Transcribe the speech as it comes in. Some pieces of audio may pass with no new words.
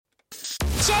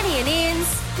Jenny and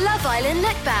Ian's Love Island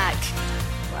Look Back.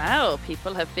 Wow,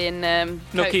 people have been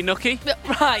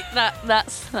Nookie. Right,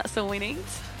 that's all we need.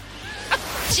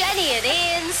 Jenny and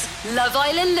Ian's Love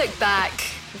Island Look Back.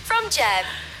 From Jem.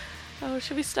 Oh,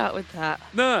 should we start with that?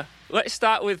 No, let's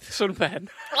start with Sunburn.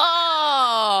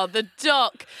 Oh, the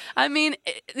doc. I mean,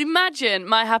 imagine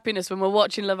my happiness when we're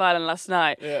watching Love Island last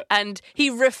night and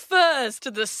he refers to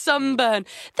the sunburn.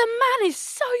 The man is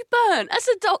so burnt. As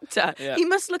a doctor, he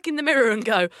must look in the mirror and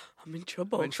go, I'm in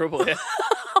trouble. I'm in trouble, yeah.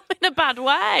 I'm in a bad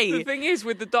way. The thing is,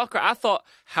 with the doc, I thought,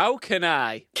 how can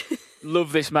I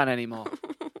love this man anymore?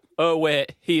 Oh,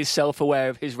 wait, he is self-aware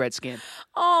of his red skin.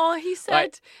 Oh, he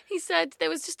said there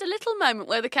was just a little moment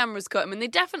where the cameras caught him and they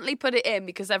definitely put it in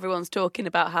because everyone's talking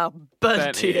about how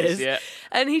burnt he is. Yeah.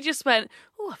 And he just went,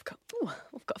 I've got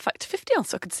a factor 50 on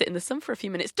so I could sit in the sun for a few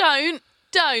minutes. Don't.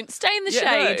 Stay in the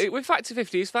shade. No, with factor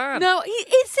 50, he's fine. No,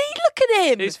 look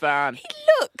at him. He's fine. He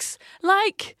looks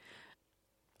like,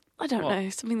 I don't know,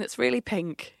 something that's really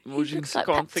pink. Well, He looks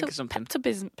go on, think of something.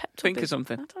 Think of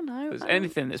something. I don't know. There's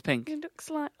anything that's pink. He looks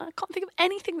like, I can't think of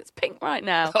anything that's pink right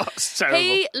now. Oh, it's terrible.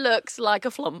 He looks like a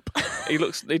flump. He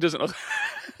doesn't look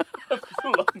a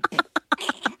flump.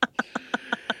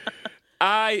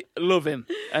 I love him.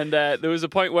 And there was a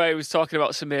point where he was talking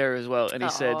about Samira as well. And he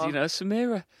said,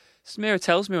 Samira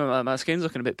tells me when my skin's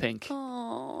looking a bit pink.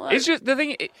 Oh, It's just the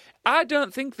thing. I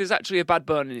don't think there's actually a bad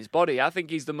bone in his body. I think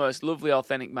he's the most lovely,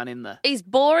 authentic man in there. he's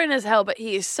boring as hell, but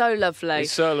he is so lovely.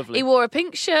 He's so lovely. He wore a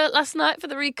pink shirt last night for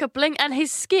the recoupling, and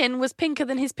his skin was pinker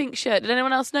than his pink shirt. Did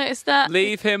anyone else notice that?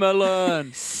 Leave him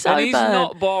alone. So and he's burnt.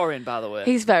 not boring, by the way.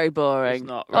 He's very boring. He's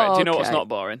not. Right? Oh, Do you know what's okay. not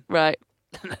boring? Right.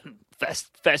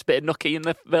 First bit of nookie in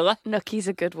the villa. Nookie's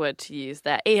a good word to use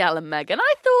there. E.L. and Megan.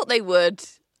 I thought they would.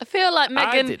 I feel like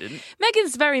I didn't.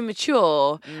 Megan's very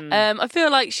mature. I feel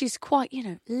like she's quite,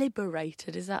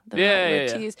 liberated. Is that the right word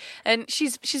to use? And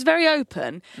she's very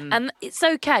open, and it's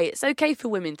okay. It's okay for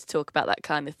women to talk about that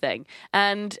kind of thing.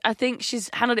 And I think she's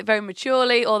handled it very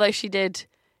maturely, although she did,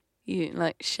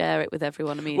 share it with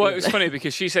everyone immediately. Well, it was funny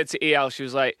because she said to EL, she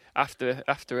was like, after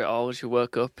it all, she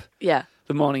woke up. Yeah.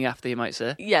 The morning after, you might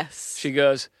say. Yes. She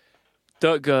goes,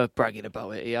 don't go bragging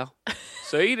about it, EL.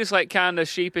 So he just kind of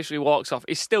sheepishly walks off.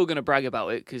 He's still going to brag about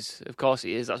it because, of course,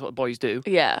 he is. That's what boys do.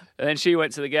 Yeah. And then she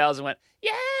went to the girls and went,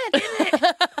 yeah, I did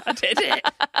it. I did it.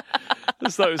 I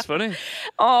just thought it was funny.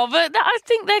 Oh, but I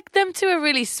think them two are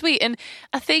really sweet. And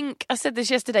I think I said this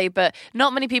yesterday, but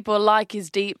not many people like his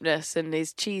deepness and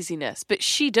his cheesiness. But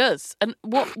she does. And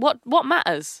what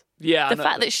matters? Yeah, the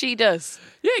fact that she does.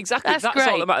 Yeah, exactly. That's great.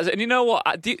 all that matters. And you know what?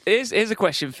 Here's a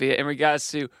question for you in regards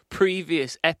to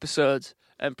previous episodes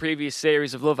and previous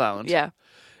series of Love Island. Yeah.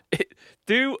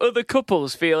 Do other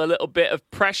couples feel a little bit of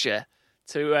pressure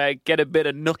to get a bit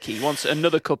of nookie once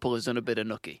another couple has done a bit of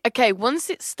nookie? Okay, once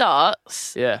it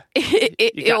starts,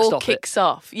 it all kicks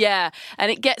off. Yeah,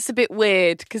 and it gets a bit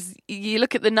weird because you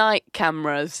look at the night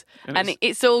cameras and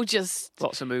it's all just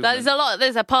lots of movement.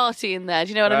 There's a party in there. Do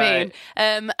you know what I mean?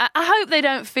 I hope they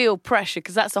don't feel pressure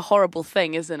because that's a horrible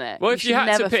thing, isn't it? Well, if you had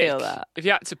never to pick, feel that. if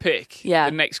you had to pick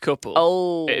the next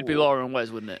couple, it'd be Laura and Wes,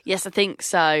 wouldn't it? Yes, I think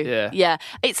so. Yeah.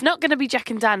 It's not going to be Jack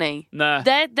and Danny. No.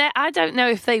 I don't know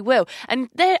if they will. And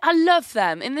I love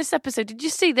them. In this episode, did you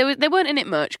see, they weren't in it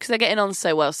much because they're getting on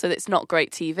so well, so it's not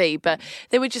great TV, but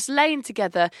they were just laying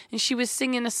together and she was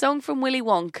singing a song from Willy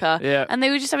Wonka and they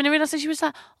were just having a real nice, and she was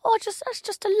like, that's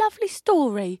just a lovely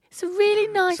story. It's a really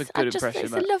nice,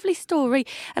 it's a lovely story.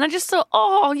 And I just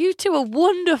thought, you two are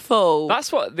wonderful.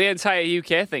 That's what the entire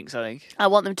UK thinks, I think. I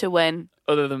want them to win.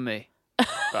 Other than me.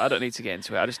 But I don't need to get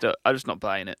into it. I'm just not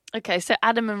buying it. Okay, so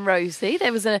Adam and Rosie,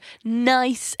 there was a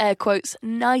nice, air quotes,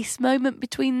 nice moment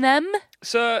between them.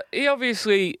 So he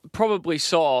obviously probably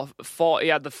he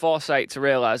had the foresight to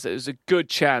realise that there was a good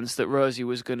chance that Rosie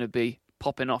was going to be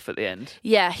popping off at the end.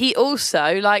 Yeah, he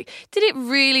also, did it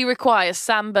really require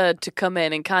Sam Bird to come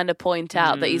in and kind of point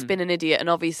out that he's been an idiot, and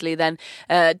obviously then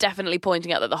definitely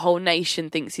pointing out that the whole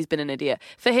nation thinks he's been an idiot?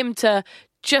 For him to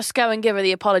just go and give her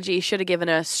the apology he should have given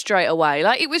her straight away.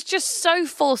 It was just so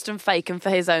forced and fake, and for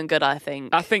his own good, I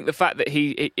think. I think the fact that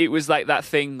it was like that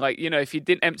thing, if you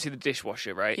didn't empty the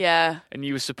dishwasher, right? Yeah. And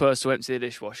you were supposed to empty the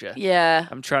dishwasher. Yeah.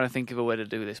 I'm trying to think of a way to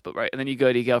do this, but right. And then you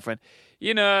go to your girlfriend,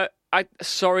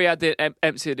 sorry I didn't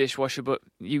empty the dishwasher, but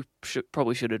you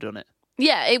probably should have done it.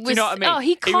 Yeah, it was. Do you know what I mean? Oh,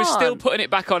 he can't. He was still putting it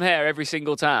back on her every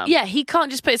single time. Yeah, he can't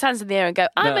just put his hands in the air and go,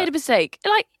 I made a mistake.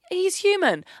 he's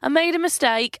human. I made a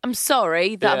mistake. I'm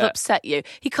sorry that I've upset you.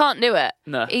 He can't do it.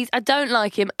 No. I don't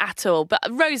like him at all. But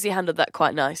Rosie handled that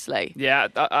quite nicely. Yeah,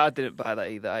 I didn't buy that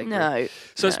either. I agree. No.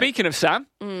 So speaking of Sam,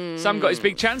 Sam got his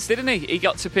big chance, didn't he? He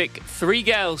got to pick 3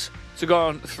 girls to go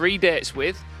on 3 dates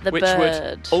with, which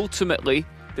would ultimately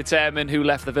determine who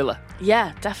left the villa.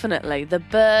 Yeah, definitely. The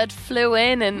bird flew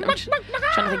in, and I'm trying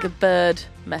to think of bird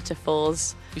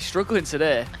metaphors. He's struggling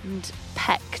today. And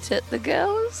pecked at the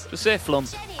girls. Just say flump.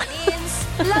 Jenny and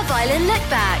Ian's Love Island Look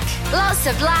Back. Lots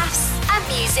of laughs and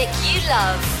music you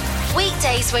love.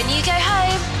 Weekdays when you go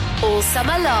home, all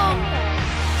summer long.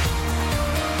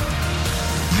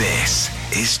 This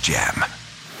is Gem.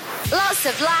 Lots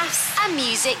of laughs and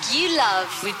music you love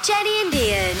with Jenny and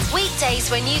Ian. Weekdays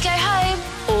when you go home,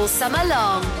 all summer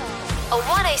long. On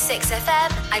 106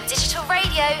 FM and digital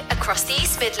radio across the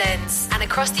East Midlands and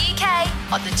across the UK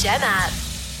on the Gem app.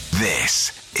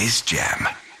 This is Gem.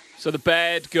 So the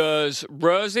bed goes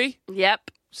Rosie,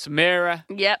 Yep. Samira,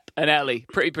 Yep. and Ellie.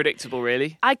 Pretty predictable,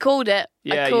 really. I called it.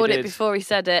 Yeah, I called you it did. before he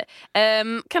said it.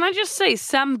 Can I just say,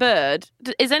 Sam Bird,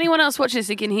 is anyone else watching this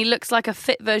thinking he looks like a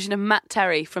fit version of Matt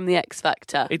Terry from The X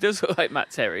Factor? He does look like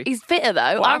Matt Terry. He's fitter,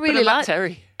 though. What I happened really to Matt like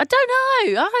Terry? I don't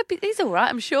know. I hope he's all right,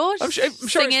 I'm sure. I'm sure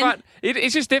it's fine.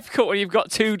 It's just difficult when you've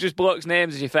got 2 just blokes'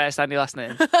 names as your first and your last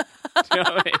name. Do you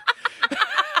know what I mean?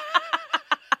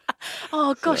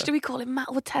 Oh, gosh, do we call him Matt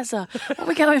or Tezza? What are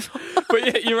we going for? But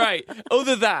yeah, you're right.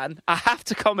 Other than, I have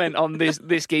to comment on this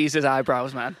geezer's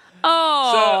eyebrows, man.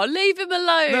 Oh, leave him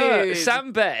alone. No,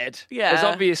 Sam Baird has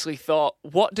obviously thought,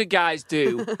 what do guys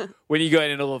do when you go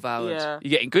in a Love Island? Yeah. You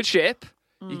get in good shape,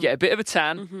 you get a bit of a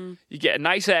tan, you get a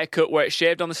nice haircut where it's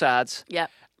shaved on the sides, Yep.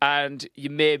 and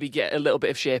you maybe get a little bit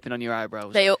of shaping on your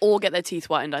eyebrows. They all get their teeth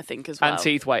whitened, I think, as well. And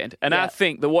teeth whitened. And Yeah. I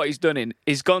think that what he's done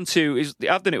I've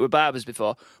done it with barbers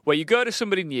before, where you go to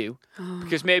somebody new,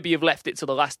 because maybe you've left it till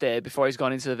the last day before he's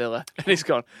gone into the villa, and he's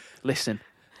gone, listen,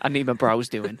 I need my brows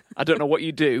doing. I don't know what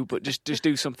you do, but just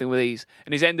do something with these.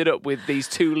 And he's ended up with these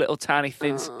 2 little tiny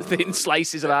thin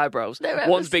slices of eyebrows.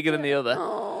 One's bigger than the other.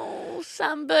 Oh,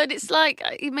 Sam Bird, it's like,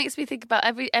 it makes me think about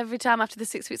every time after the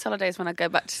 6 weeks holidays when I go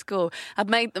back to school, I've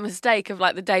made the mistake of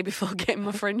like the day before getting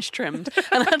my fringe trimmed,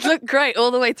 and I'd look great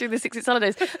all the way through the 6 weeks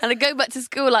holidays, and I'd go back to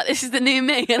school like, this is the new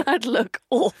me, and I'd look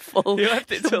awful. You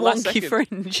left it Just a till last wonky second.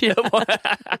 fringe. Yeah.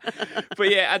 But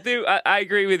yeah, I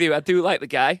agree with you. I do like the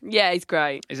guy. Yeah, he's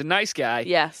great. He's a nice guy.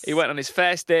 Yes. He went on his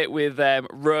first date with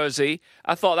Rosie.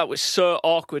 I thought that was so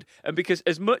awkward. And because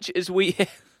as much as we...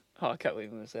 Oh, I can't believe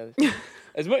I'm going to say this.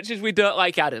 As much as we don't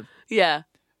like Adam, Yeah.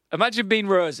 imagine being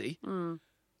Rosie.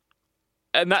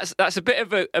 And that's a bit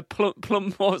of a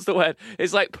plum... What's the word?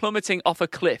 It's like plummeting off a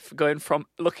cliff, going from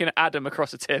looking at Adam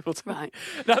across a table to... Right.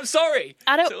 No, I'm sorry.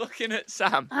 to looking at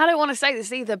Sam. I don't want to say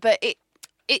this either, but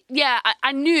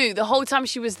I knew the whole time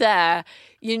she was there,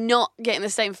 you're not getting the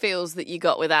same feels that you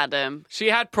got with Adam. She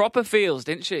had proper feels,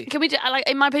 didn't she? Can we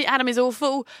in my opinion, Adam is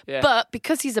awful, Yeah. but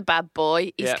because he's a bad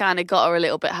boy, he's Yeah. kind of got her a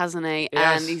little bit, hasn't he?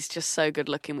 Yes. And he's just so good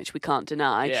looking, which we can't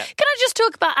deny. Yeah. Can I just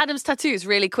talk about Adam's tattoos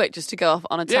really quick, just to go off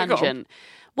on a Yeah, go on. tangent?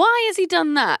 Why has he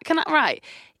done that? Right.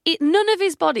 None of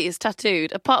his body is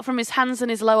tattooed apart from his hands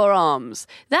and his lower arms.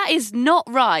 That is not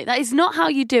right. That is not how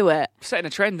you do it. Setting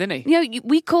a trend, didn't he? You know,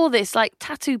 we call this, like,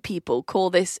 tattoo people call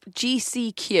this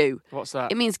GCQ. What's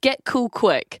that? It means get cool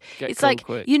quick. Get It's cool like,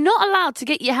 quick. you're not allowed to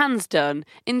get your hands done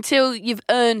until you've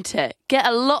earned it. Get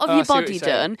a lot of Oh, I your see what body you're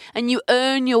saying. done and you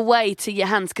earn your way to your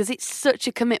hands, because it's such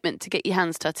a commitment to get your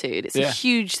hands tattooed. It's a Yeah.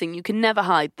 huge thing. You can never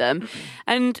hide them.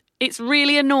 And it's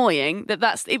really annoying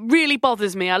it really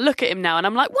bothers me. I look at him now and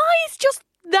I'm like, why is just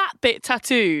that bit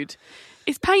tattooed?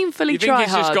 It's painfully You think try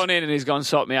he's hard. just gone in and he's gone,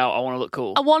 sort me out, I want to look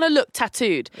cool? I want to look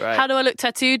tattooed. Right. How do I look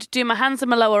tattooed? Do my hands and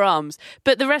my lower arms.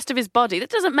 But the rest of his body, that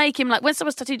doesn't make him like, when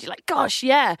someone's tattooed, you're like, gosh,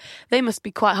 yeah, they must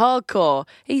be quite hardcore.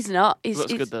 He's not. He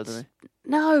looks good though, doesn't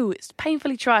No, it's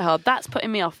painfully try hard. That's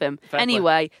putting me off him. Fair play.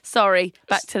 Anyway, sorry,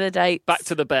 back to the date. Back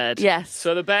to the bed. Yes.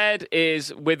 So the bed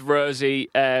is with Rosie.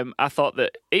 I thought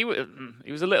that he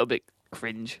was a little bit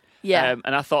cringe. Yeah.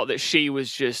 And I thought that she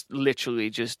was just literally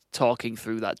just talking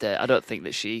through that day. I don't think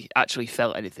that she actually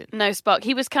felt anything. No, Spock.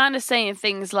 He was kind of saying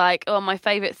things like, oh, my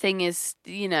favourite thing is,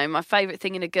 my favourite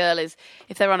thing in a girl is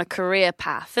if they're on a career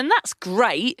path. And that's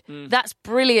great. That's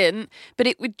brilliant. But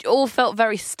all felt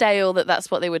very stale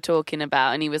that's what they were talking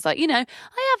about. And he was like, I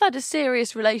have had a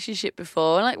serious relationship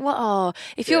before. And like, what? Oh,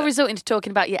 if you're resorting to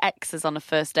talking about your exes on a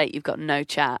first date, you've got no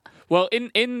chat. Well,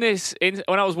 when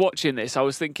I was watching this, I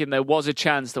was thinking there was a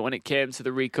chance that when it came to the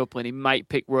recoupling, he might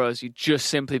pick Rosie just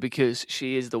simply because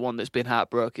she is the one that's been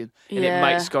heartbroken, and it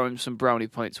might score him some brownie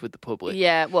points with the public.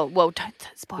 Yeah, well, don't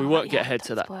spoil that. We won't get ahead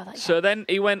to that. So then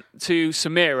he went to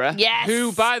Samira,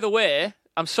 who, by the way,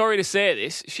 I'm sorry to say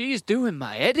this, she is doing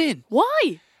my head in.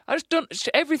 Why? I just don't.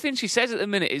 Everything she says at the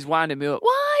minute is winding me up.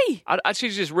 Why?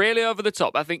 She's just really over the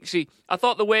top. I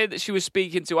thought the way that she was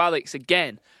speaking to Alex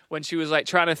again when she was like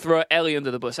trying to throw Ellie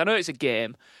under the bus. I know it's a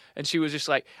game, and she was just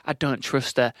like, I don't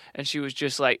trust her, and she was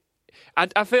just like.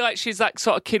 I feel like she's that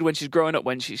sort of kid when she's growing up,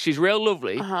 when she's real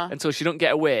lovely until she don't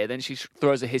get away, then she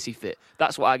throws a hissy fit.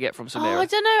 That's what I get from Samira. Oh, I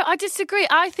don't know. I disagree.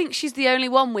 I think she's the only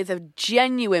one with a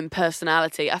genuine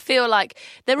personality. I feel like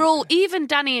they're all, even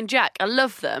Danny and Jack, I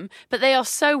love them, but they are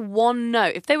so one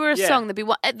note. If they were a song, they'd be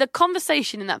one. The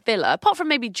conversation in that villa, apart from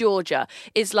maybe Georgia,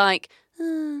 is like...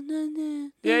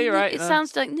 Yeah, you're right. It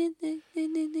sounds like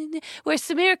whereas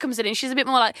Samira comes in and she's a bit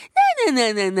more like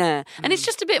and it's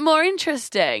just a bit more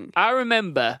interesting. I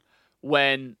remember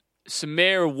when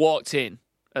Samira walked in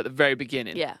at the very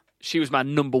beginning. Yeah, she was my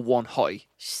number one hottie.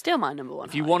 She's still my number one.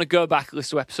 If you want to go back and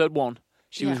listen to episode 1,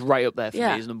 she was right up there for me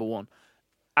as number 1.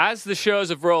 As the shows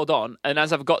have rolled on and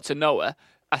as I've got to know her,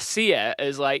 I see her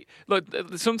as like, look,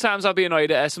 sometimes I'll be annoyed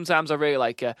at her, sometimes I really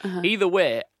like her. Either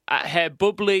way, her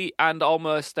bubbly and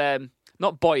almost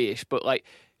not boyish, but like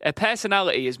her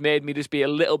personality has made me just be a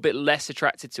little bit less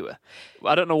attracted to her.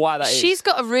 I don't know why that is. She's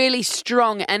got a really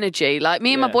strong energy. Like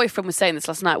me and my boyfriend were saying this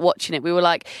last night watching it. We were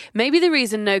like, maybe the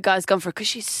reason no guy's gone for her, because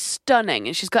she's stunning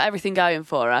and she's got everything going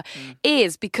for her,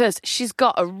 is because she's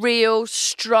got a real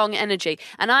strong energy.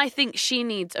 And I think she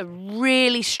needs a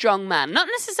really strong man. Not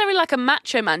necessarily like a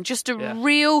macho man, just a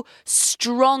real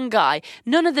strong guy.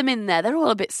 None of them in there. They're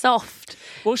all a bit soft.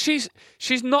 Well, she's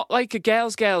not like a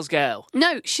girl's girl.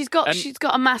 No, she's got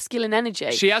a masculine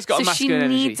energy. She has got a masculine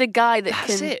energy. She needs a guy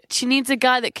she needs a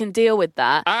guy that can deal with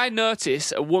that. I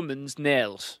notice a woman's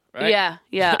nails, right?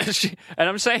 Yeah. And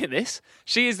I'm saying this,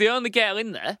 she is the only girl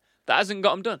in there that hasn't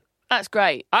got them done. That's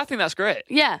great. I think that's great.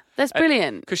 Yeah, that's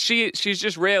brilliant. Because she's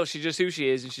just real. She's just who she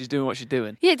is, and she's doing what she's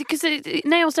doing. Yeah, because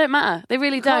nails don't matter. They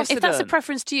really don't. If that's a don't.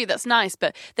 preference to you, that's nice,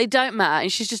 but they don't matter.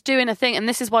 And she's just doing a thing, and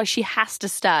this is why she has to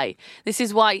stay. This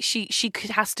is why she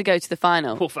has to go to the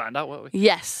final. We'll find out, won't we?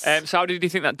 Yes. So how did you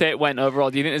think that date went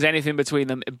overall? Do you think there's anything between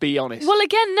them? Be honest. Well,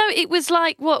 again, no, it was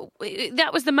like, that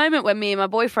was the moment when me and my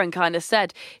boyfriend kind of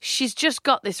said, she's just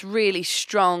got this really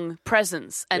strong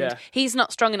presence, and he's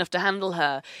not strong enough to handle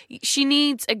her. She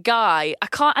needs a guy.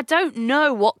 I don't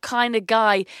know what kind of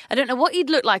guy, I don't know what he'd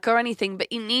look like or anything, but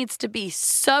he needs to be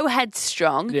so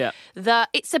headstrong that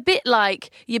it's a bit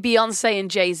like your Beyonce and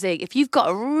Jay-Z. If you've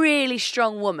got a really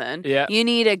strong woman, you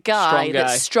need a guy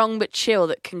that's strong but chill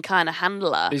that can kind of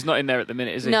handle her. He's not in there at the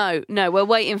minute, is he? No, we're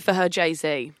waiting for her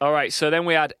Jay-Z. All right, so then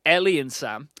we had Ellie and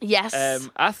Sam. Yes.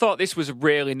 I thought this was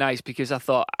really nice because I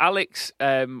thought Alex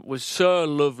was so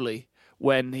lovely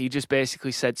when he just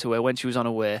basically said to her when she was on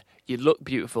her way, you look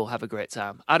beautiful, have a great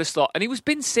time. I just thought, and he was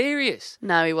being serious.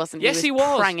 No, he wasn't. Yes, he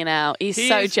was. Pranging out. He's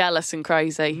so jealous and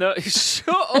crazy. No, shut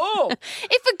up.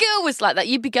 If a girl was like that,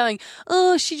 you'd be going,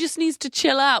 oh, she just needs to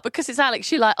chill out. Because it's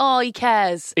Alex, you're like, oh, he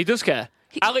cares. He does care.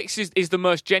 Alex is the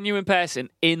most genuine person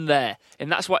in there.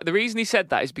 And that's why the reason he said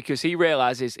that is because he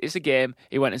realises it's a game.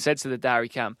 He went and said to the diary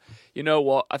cam, you know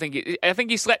what, I think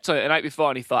he slept on it the night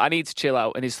before and he thought, I need to chill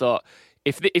out. And he's thought,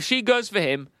 if she goes for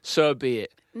him, so be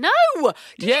it. No!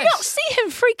 Did you not see him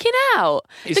freaking out?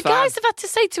 The guys have had to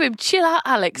say to him, chill out,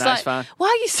 Alex. No, it's fine. Why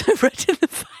are you so red in the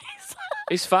face?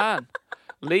 It's fine.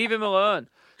 Leave him alone.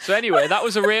 So anyway, that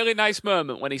was a really nice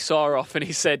moment when he saw her off and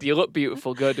he said, you look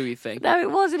beautiful, go do your thing. No,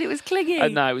 it wasn't. It was clingy.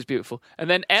 No, it was beautiful. And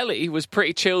then Ellie was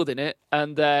pretty chilled in it.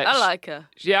 And I like her.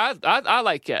 Yeah, I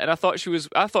like her. And I thought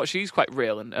she's quite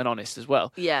real and honest as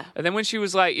well. Yeah. And then when she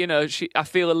was like, I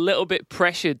feel a little bit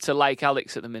pressured to like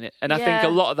Alex at the minute. And I think a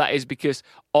lot of that is because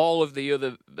all of the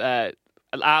other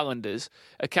Islanders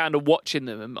are kind of watching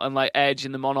them and like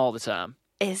edging them on all the time.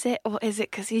 Is it, or is it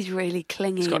because he's really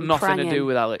clingy? It's got and nothing pranging? to do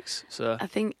with Alex. So I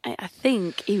think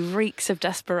he reeks of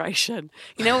desperation.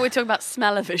 You know, when we were talking about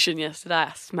smell-o-vision yesterday,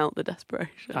 I smelt the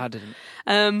desperation. I didn't.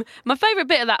 My favourite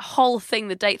bit of that whole thing,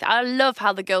 the date, I love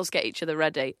how the girls get each other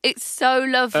ready. It's so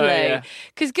lovely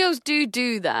because girls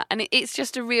do that, and it's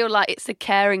just a real it's the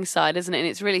caring side, isn't it? And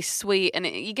it's really sweet, and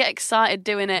you get excited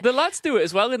doing it. The lads do it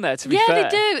as well in there. To be fair, yeah,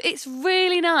 they do. It's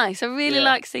really nice. I really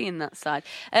like seeing that side.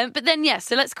 But then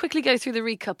so let's quickly go through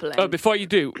the recoupling. Oh, before you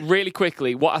do, really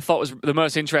quickly, what I thought was the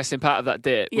most interesting part of that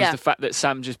date was the fact that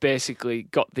Sam just basically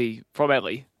got from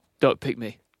Ellie, don't pick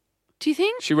me. Do you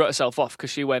think? She wrote herself off because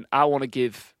she went, I want to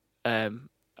give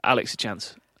Alex a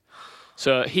chance.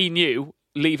 So he knew,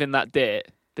 leaving that date,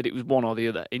 that it was one or the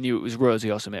other. He knew it was Rosie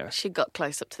or Samira. She got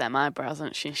close up to them eyebrows,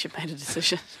 hasn't she? She made a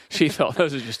decision. She thought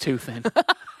those are just too thin.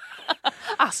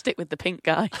 I'll stick with the pink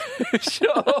guy.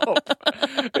 Shut up.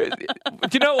 Do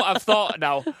you know what I've thought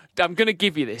now? I'm going to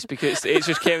give you this because it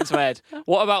just came into my head.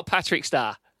 What about Patrick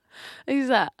Star? Who's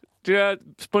that? Do you know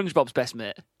SpongeBob's best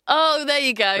mate? Oh, there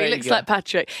you go. There He you looks go. like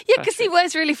Patrick. Yeah, because he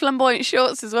wears really flamboyant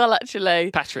shorts as well,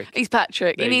 actually. Patrick. He's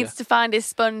Patrick. There He you needs to find his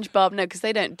SpongeBob. No, because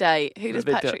they don't date. Who does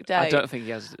They Patrick don't- date? I don't think he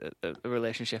has a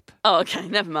relationship. Oh, okay,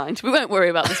 never mind. We won't worry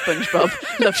about the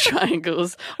SpongeBob love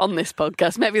triangles on this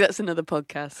podcast. Maybe that's another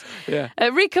podcast. Yeah.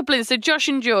 Recoupling. So Josh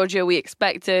and Georgia, we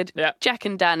expected. Yeah. Jack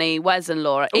and Danny, Wes and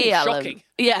Laura. Oh, EL shocking.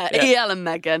 Yeah, Yeah. EL and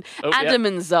Megan. Oh, Adam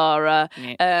and Zara.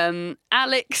 Yeah.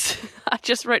 Alex. I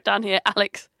just wrote down here,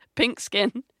 Alex, pink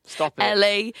skin. Stop it.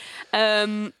 Ellie.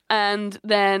 And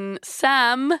then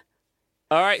Sam.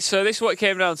 All right, so this is what it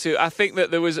came down to. I think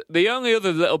that there was the only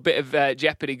other little bit of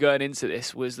jeopardy going into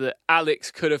this was that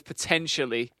Alex could have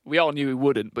potentially, we all knew he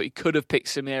wouldn't, but he could have picked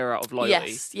Samira out of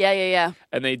loyalty. Yes. Yeah.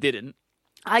 And they didn't.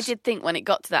 I did think when it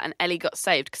got to that and Ellie got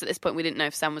saved, because at this point we didn't know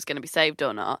if Sam was going to be saved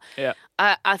or not. Yeah.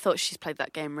 I thought she's played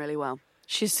that game really well.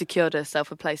 She's secured herself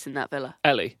a place in that villa.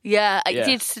 Ellie. Yeah, it Yeah.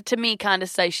 did to me kind of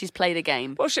say she's played a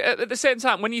game. Well, at the same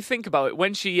time, when you think about it,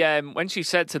 when she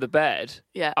said to the bed,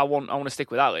 Yeah. I want to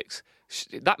stick with Alex,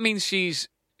 that means she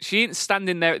ain't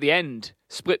standing there at the end,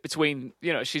 split between,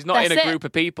 she's not That's in a it. group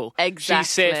of people. Exactly. She's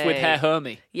safe with her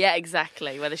homie. Yeah,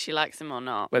 exactly. Whether she likes him or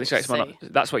not. Whether she likes him or We'll see.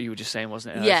 not. That's what you were just saying,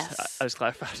 wasn't it? Yes. I just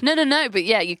clarified. No, but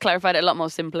yeah, you clarified it a lot more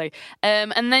simply.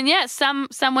 And then, yeah, Sam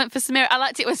went for Samira. I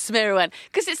liked it when Samira went,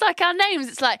 because it's like our names.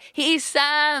 It's like, he's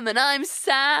Sam and I'm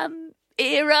Sam.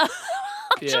 Era.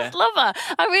 I just love her.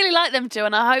 I really like them too,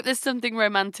 and I hope there's something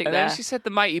romantic And there. then she said the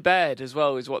Mighty Bird as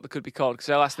well is what they could be called, because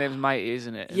her last name's Mighty,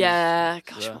 isn't it? And Yeah,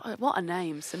 gosh, so- what a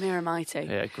name, Samira Mighty.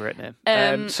 Yeah, great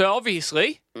name. So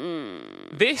obviously,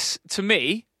 this to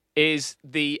me is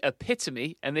the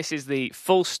epitome, and this is the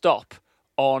full stop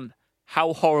on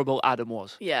how horrible Adam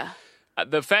was. Yeah.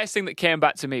 The first thing that came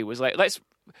back to me was like,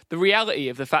 the reality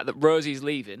of the fact that Rosie's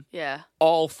leaving Yeah.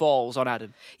 all falls on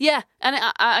Adam. Yeah, and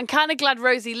I'm kind of glad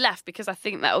Rosie left because I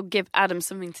think that will give Adam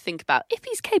something to think about if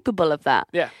he's capable of that.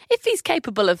 Yeah. If he's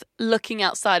capable of looking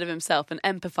outside of himself and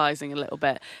empathising a little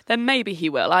bit, then maybe he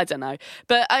will. I don't know.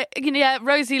 But,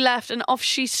 Rosie left and off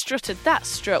she strutted. That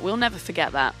strut, we'll never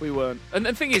forget that. We weren't. And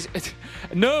the thing is,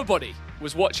 nobody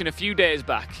was watching a few days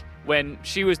back when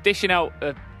she was dishing out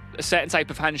a certain type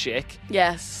of handshake.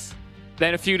 Yes.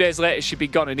 Then a few days later, she'd be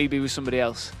gone and he'd be with somebody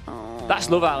else.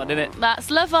 That's Love Island, isn't it? That's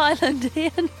Love Island,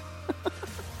 Ian.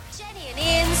 Jenny and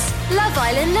Ian's Love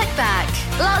Island Look Back.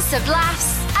 Lots of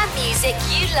laughs and music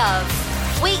you love.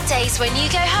 Weekdays when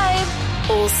you go home,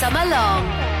 all summer long.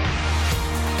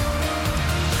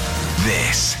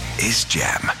 This is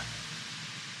Gem.